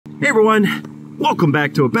Hey everyone, welcome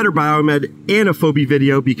back to a Better Biomed and a Fobi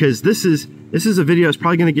video, because this is a video that's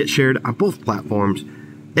probably going to get shared on both platforms,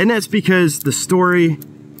 and that's because the story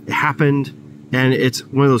happened and it's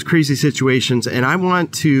one of those crazy situations. And I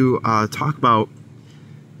want to talk about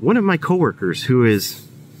one of my coworkers who is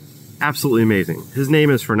absolutely amazing. His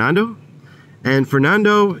name is Fernando, and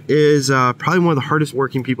Fernando is probably one of the hardest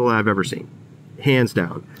working people I've ever seen, hands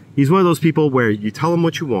down. He's one of those people where you tell him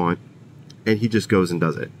what you want and he just goes and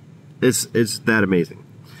does it. It's that amazing.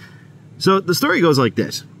 So the story goes like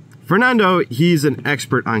this. Fernando, he's an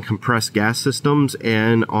expert on compressed gas systems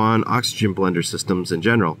and on oxygen blender systems in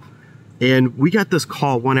general. And we got this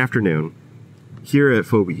call one afternoon here at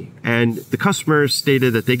Fobi, and the customer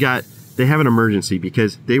stated that they have an emergency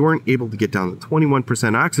because they weren't able to get down to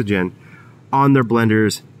 21% oxygen on their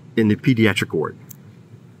blenders in the pediatric ward.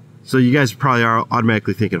 So you guys probably are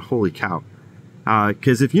automatically thinking, holy cow.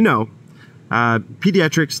 Because if you know,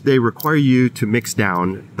 pediatrics, they require you to mix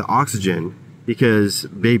down the oxygen because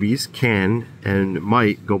babies can and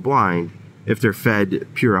might go blind if they're fed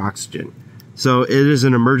pure oxygen. So it is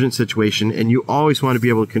an emergent situation, and you always want to be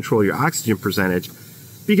able to control your oxygen percentage,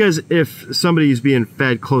 because if somebody is being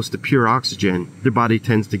fed close to pure oxygen, their body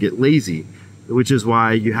tends to get lazy, which is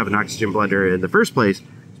why you have an oxygen blender in the first place,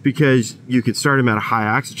 because you could start them at a high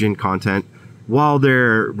oxygen content while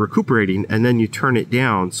they're recuperating, and then you turn it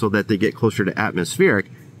down so that they get closer to atmospheric,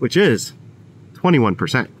 which is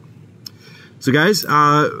 21%. So guys,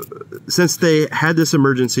 since they had this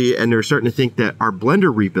emergency and they're starting to think that our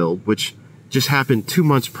blender rebuild, which just happened 2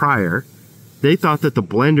 months prior, they thought that the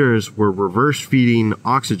blenders were reverse feeding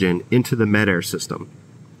oxygen into the Med-Air system.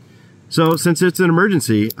 So since it's an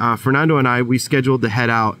emergency, Fernando and I, we scheduled to head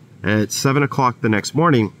out at 7 o'clock the next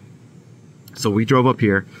morning. So we drove up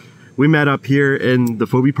here. We met up here in the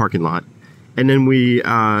Fobi parking lot, and then we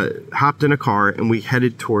hopped in a car and we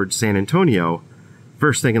headed towards San Antonio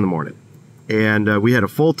first thing in the morning. And we had a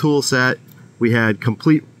full tool set. We had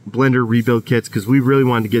complete blender rebuild kits because we really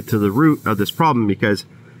wanted to get to the root of this problem, because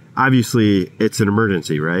obviously it's an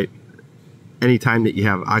emergency, right? Anytime that you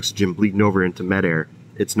have oxygen bleeding over into Med-Air,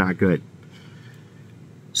 it's not good.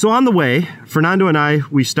 So on the way, Fernando and I,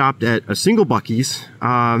 we stopped at a single Buc-ee's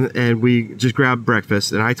and we just grabbed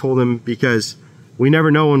breakfast. And I told him, because we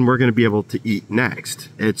never know when we're going to be able to eat next.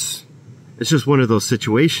 It's just one of those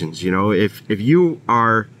situations, you know. If you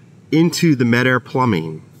are into the Med-Air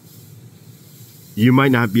plumbing, you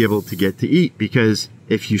might not be able to get to eat, because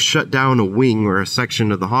if you shut down a wing or a section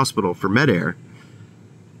of the hospital for Med-Air,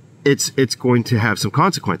 it's going to have some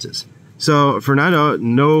consequences. So Fernando,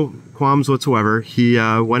 no qualms whatsoever. He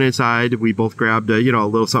went inside. We both grabbed a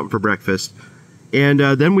little something for breakfast, and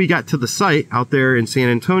then we got to the site out there in San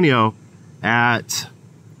Antonio at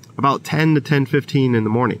about 10 to 10:15 in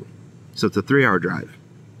the morning. So it's a 3-hour drive.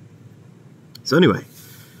 So anyway,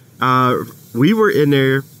 we were in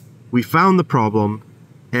there. We found the problem,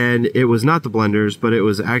 and it was not the blenders, but it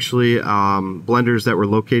was actually blenders that were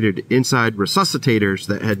located inside resuscitators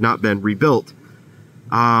that had not been rebuilt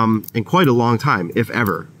in quite a long time, if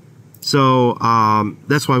ever. So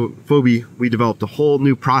that's why Fobi, we developed a whole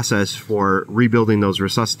new process for rebuilding those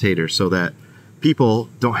resuscitators so that people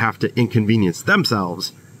don't have to inconvenience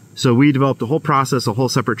themselves. So we developed a whole process, a whole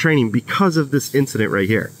separate training because of this incident right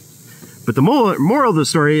here. But the moral of the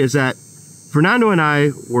story is that Fernando and I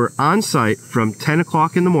were on site from 10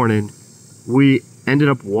 o'clock in the morning. We ended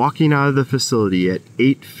up walking out of the facility at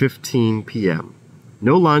 8:15 p.m.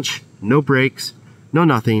 No lunch, no breaks, no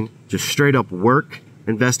nothing, just straight up work,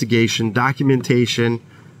 investigation, documentation,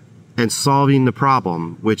 and solving the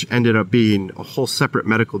problem, which ended up being a whole separate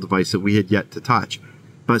medical device that we had yet to touch.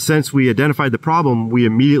 But since we identified the problem, we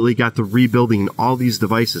immediately got to rebuilding all these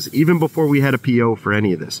devices, even before we had a PO for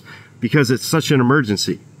any of this, because it's such an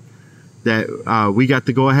emergency that we got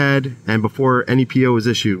to go ahead, and before any PO was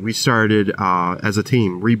issued, we started as a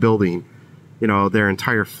team rebuilding, their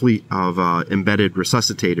entire fleet of embedded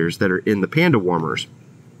resuscitators that are in the Panda warmers.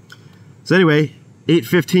 So anyway,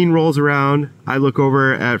 8:15 rolls around. I look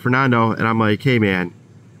over at Fernando and I'm like, hey man,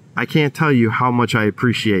 I can't tell you how much I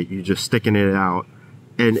appreciate you just sticking it out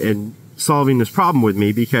and solving this problem with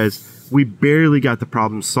me, because we barely got the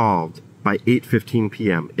problem solved by 8:15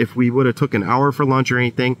 p.m. If we would have took an hour for lunch or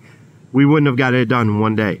anything, we wouldn't have got it done in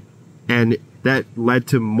one day. And that led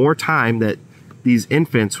to more time that these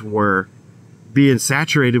infants were being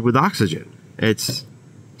saturated with oxygen. It's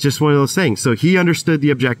just one of those things. So he understood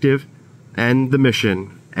the objective and the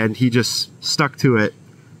mission, and he just stuck to it.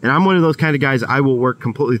 And I'm one of those kind of guys, I will work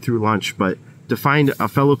completely through lunch, but to find a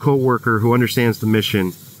fellow co-worker who understands the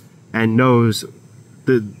mission and knows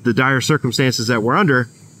the dire circumstances that we're under,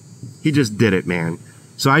 he just did it, man.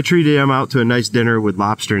 So I treated him out to a nice dinner with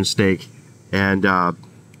lobster and steak, and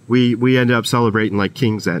we ended up celebrating like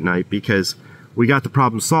kings that night because we got the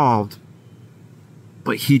problem solved,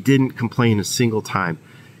 but he didn't complain a single time.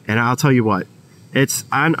 And I'll tell you what, it's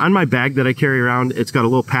on my bag that I carry around, it's got a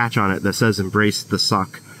little patch on it that says embrace the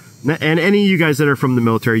suck. And any of you guys that are from the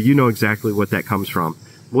military, you know exactly what that comes from.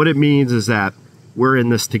 What it means is that we're in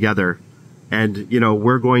this together, and you know,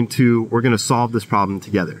 we're going to solve this problem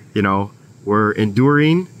together. You know, we're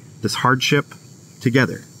enduring this hardship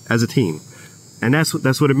together as a team. And that's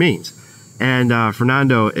what it means. And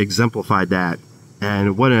Fernando exemplified that.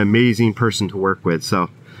 And what an amazing person to work with. So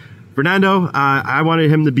Fernando, I wanted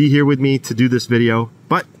him to be here with me to do this video,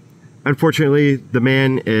 but unfortunately the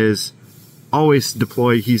man is always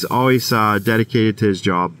deployed. He's always dedicated to his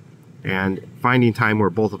job, and finding time where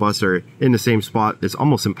both of us are in the same spot is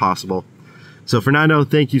almost impossible. So Fernando,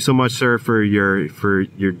 thank you so much, sir, for your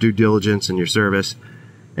due diligence and your service.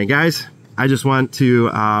 And guys, I just want to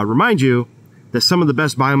remind you that some of the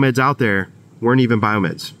best biomeds out there weren't even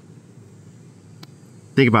biomeds.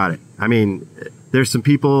 Think about it. I mean, there's some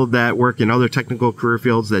people that work in other technical career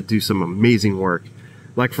fields that do some amazing work,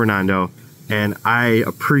 like Fernando, and I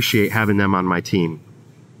appreciate having them on my team.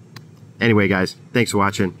 Anyway, guys, thanks for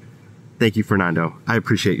watching. Thank you, Fernando. I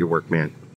appreciate your work, man.